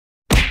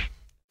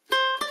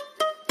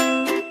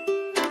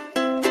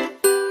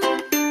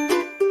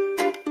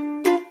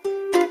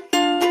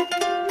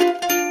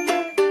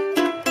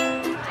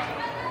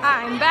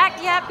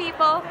Bye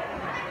people!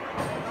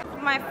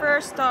 My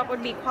first stop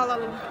would be Kuala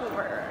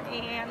Lumpur,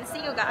 and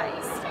see you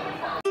guys!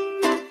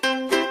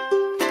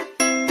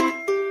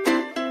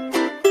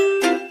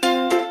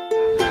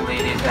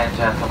 Ladies and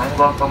gentlemen,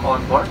 welcome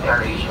on board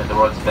AirAsia, the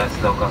world's best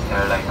low-cost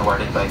airline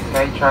awarded by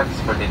Skytrax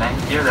for the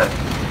 9th year running.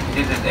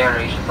 This is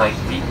AirAsia flight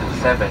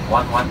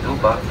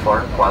B27112 bound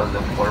for Kuala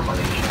Lumpur,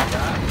 Malaysia.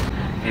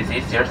 This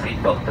is your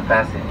seatbelt. To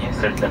fasten,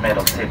 insert the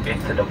metal tip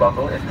into the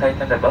buckle and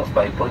tighten the belt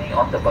by pulling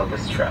on the buckle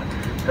strap.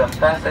 To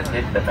unfasten,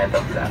 lift the metal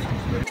flap.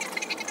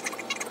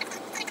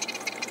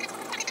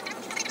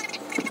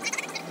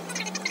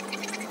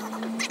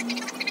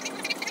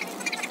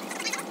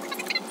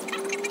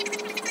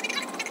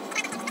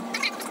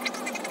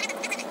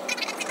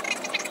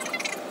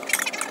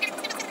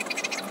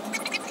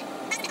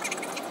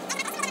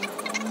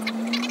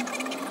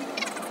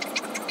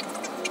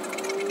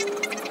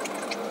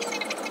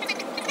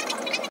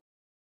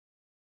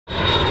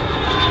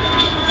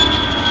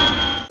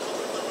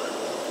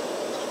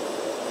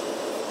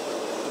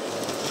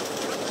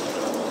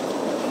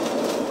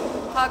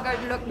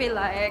 Haggard look be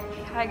like.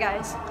 Hi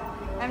guys,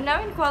 I'm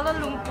now in Kuala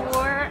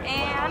Lumpur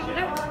and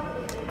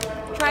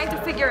trying to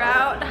figure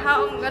out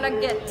how I'm gonna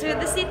get to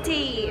the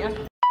city.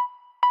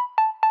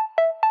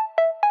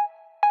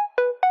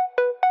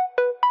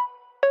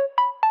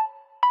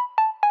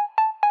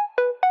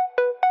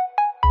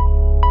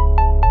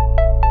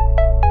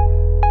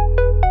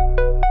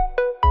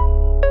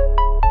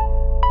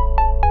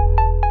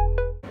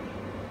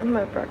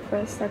 My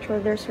breakfast,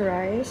 actually there's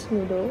rice,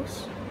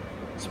 noodles,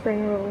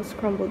 spring rolls,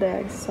 crumbled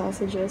eggs,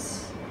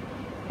 sausages,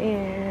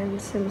 and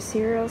some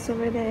cereals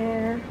over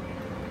there,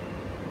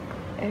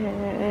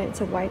 and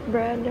it's a white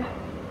bread,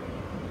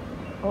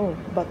 oh,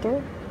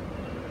 butter,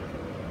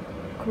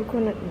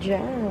 coconut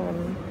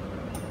jam,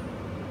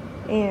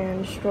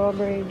 and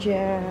strawberry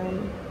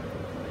jam.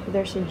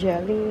 There's a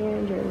jelly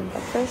during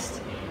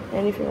breakfast,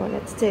 and if you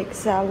wanted to take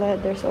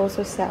salad, there's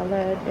also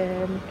salad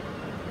and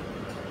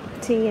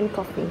tea and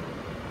coffee.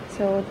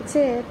 So that's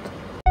it.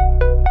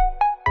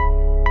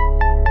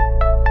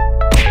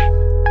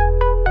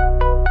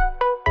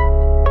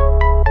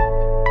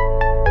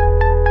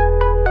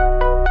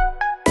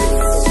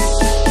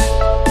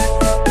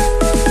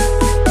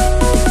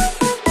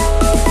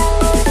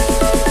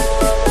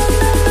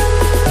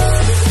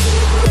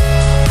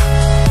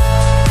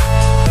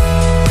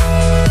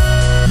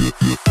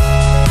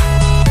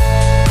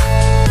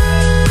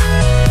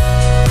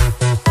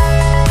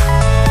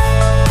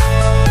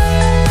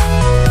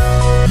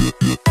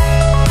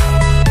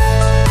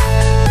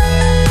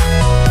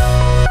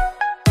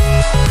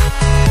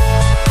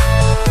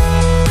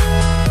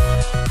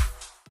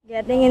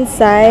 Getting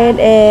inside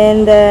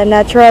in the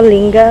natural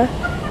lingga,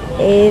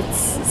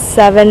 it's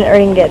 7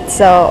 ringgit.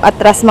 So,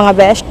 atras mga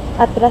besh.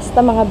 Atras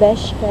ta mga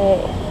besh kay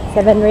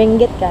 7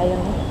 ringgit kayo.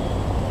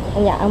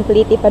 Kanya, ang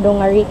pliti pa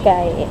doon nga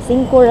kay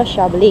 5 ra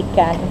siya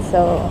balikan.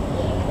 So,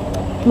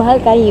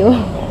 mahal kayo.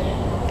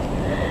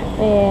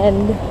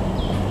 And,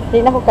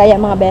 hindi na ko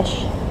kaya mga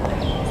besh.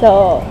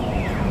 So,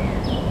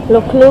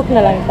 look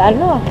na lang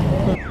tano.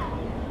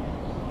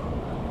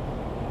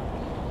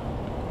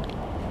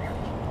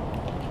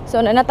 So,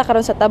 nanata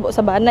karon sa tabo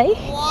sa banay.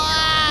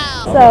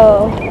 Wow! So,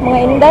 mga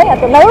inday,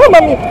 ato na yung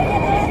bamit.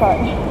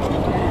 Sorry.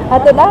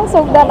 Ato na ang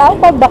sugdan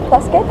ang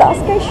pagbaktas kay taas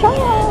kay siya.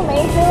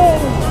 Amazing!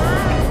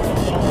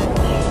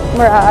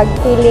 Murag,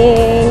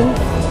 feeling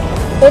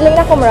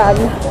na ko murag.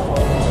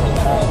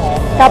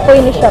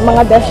 Kapoy ni siya,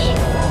 mga besh.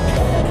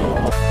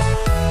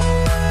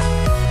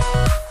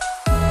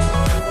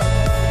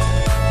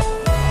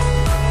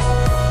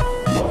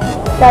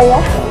 Kaya?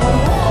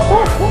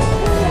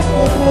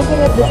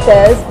 Looking at the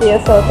stairs feels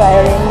so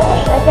tiring.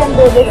 I can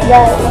do this,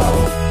 guys.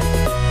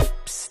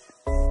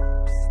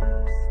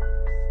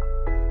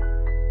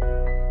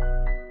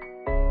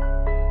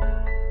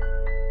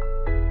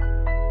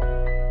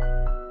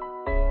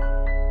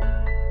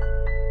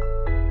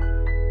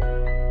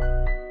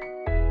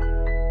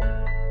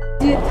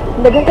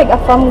 They're gonna take a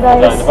farm,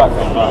 guys.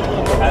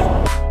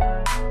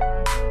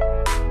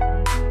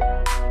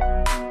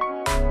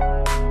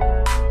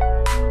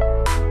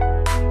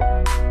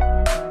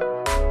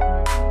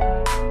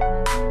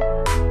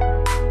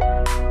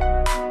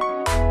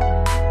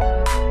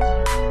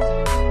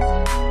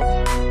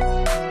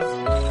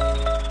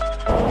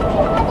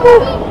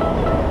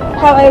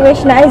 How I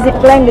wish na ay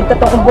zipline dito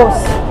itong ubos.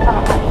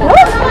 No?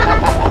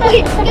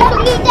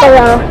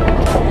 Kaya,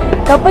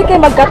 kapag kayo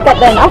mag-cut-cut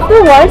din,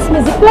 afterwards,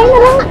 may zipline na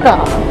lang ka.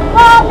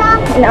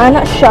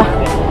 Inaanak siya.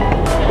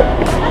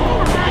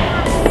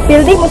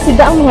 Pildi mo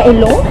sida ang mga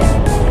ilong.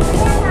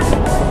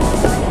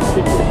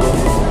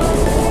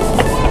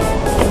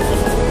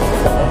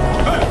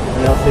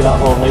 Ayaw sila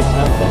homemade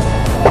natin.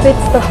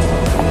 Fits to.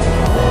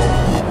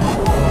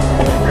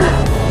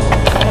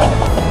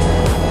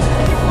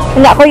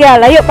 Wala kuya,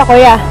 layo pa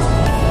kuya.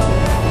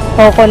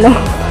 Oko no.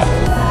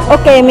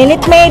 Okay,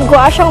 Minute Maid ko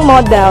asyang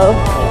model.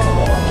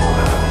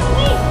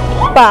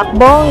 Pak,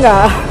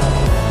 bongga.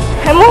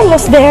 I'm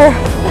almost there.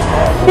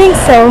 Think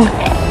so.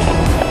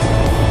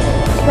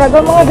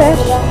 Struggle mga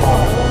besh.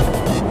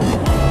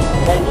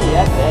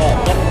 Yes,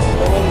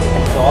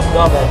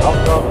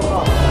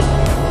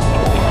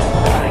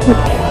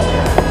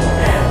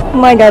 Oh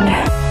my god.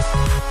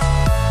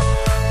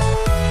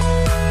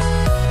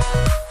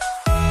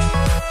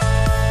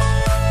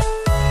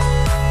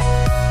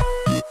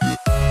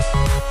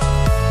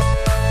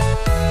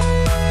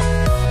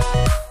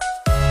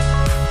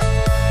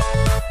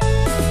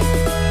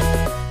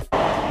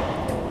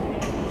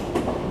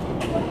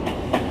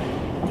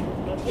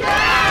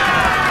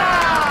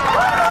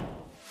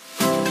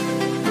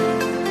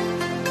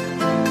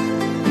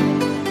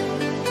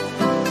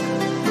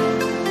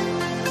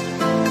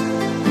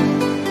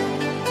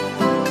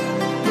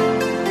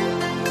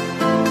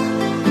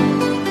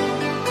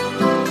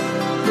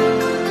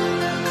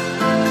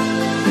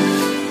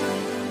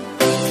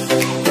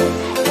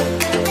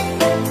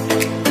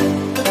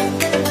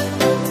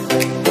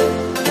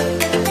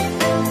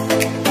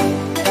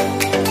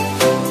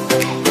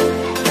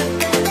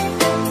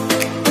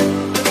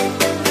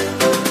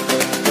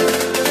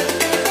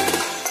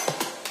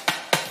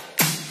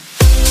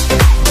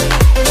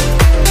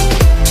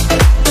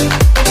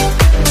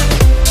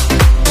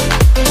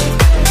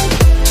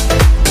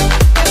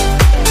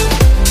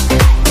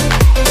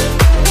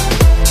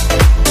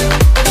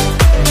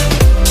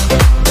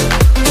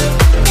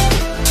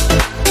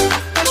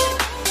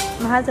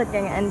 Mahal sa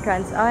kang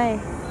entrance. Ay,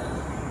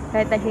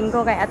 kahit taging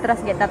ko kay atras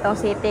kita tong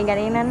city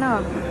ganina no.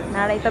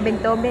 Nalay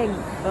tubig-tubig.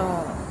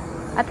 So,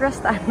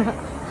 atras ta na.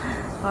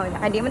 Oh,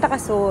 nakadi man ta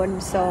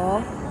kasud. So,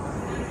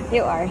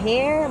 you are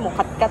here.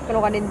 Mukat-kat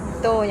kuno ka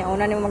dito. Yang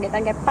una nimo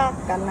magitan kay pak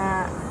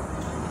kana.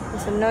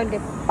 Sunod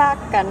kay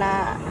pak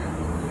kana.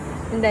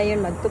 Hindi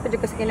yun magtupad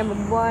jud kas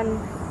kinabubuan.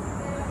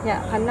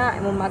 Ya kana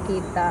imo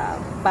makita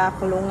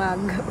pak lungag,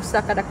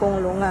 usa ka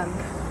dakong lungag.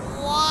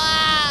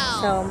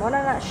 Wow. So, mo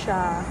na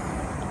siya.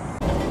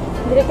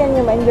 Dili ka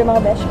nyo ma-enjoy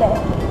mga besh kaya.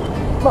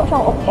 Bawa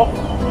siyang ok-ok,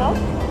 no?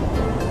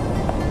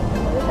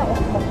 Bawa siyang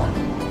ok-ok.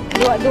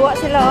 Dua-dua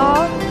sila,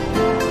 oh.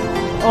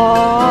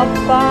 Oh,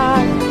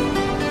 fuck.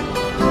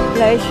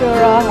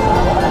 Pleasure, ah.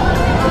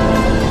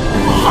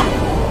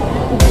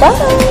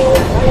 Bye!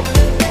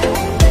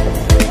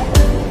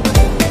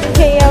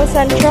 KL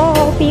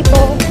Central,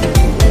 people.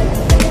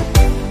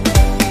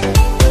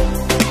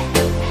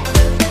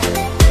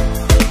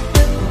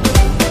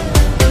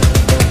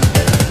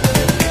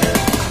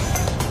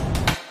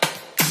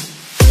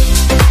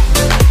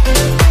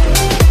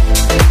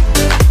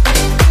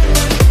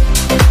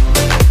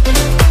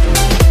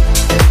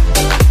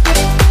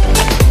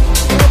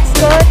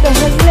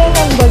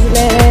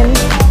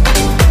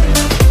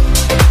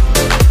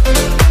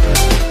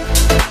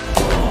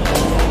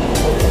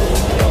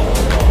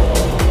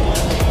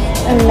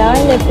 I'm now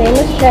in the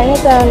famous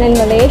Chinatown in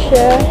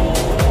Malaysia,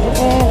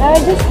 and I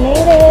just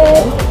made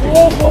it.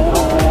 Yay!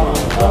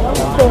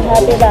 So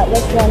happy about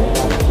this one.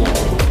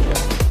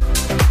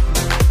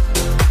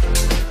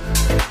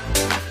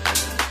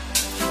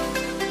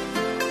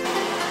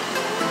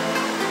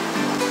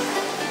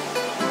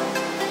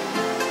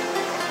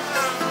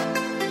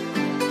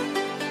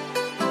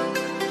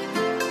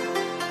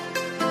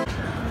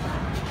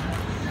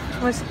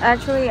 Was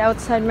actually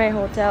outside my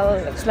hotel.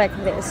 It looks like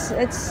this.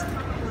 It's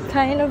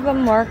kind of a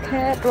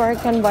market where I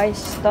can buy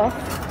stuff.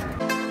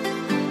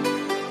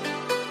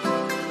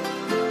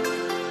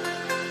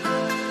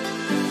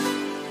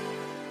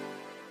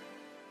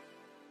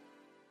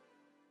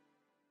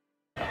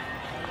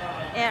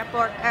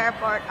 Airport,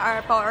 airport,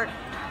 airport.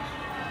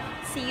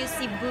 See you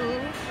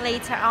Cebu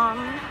later on.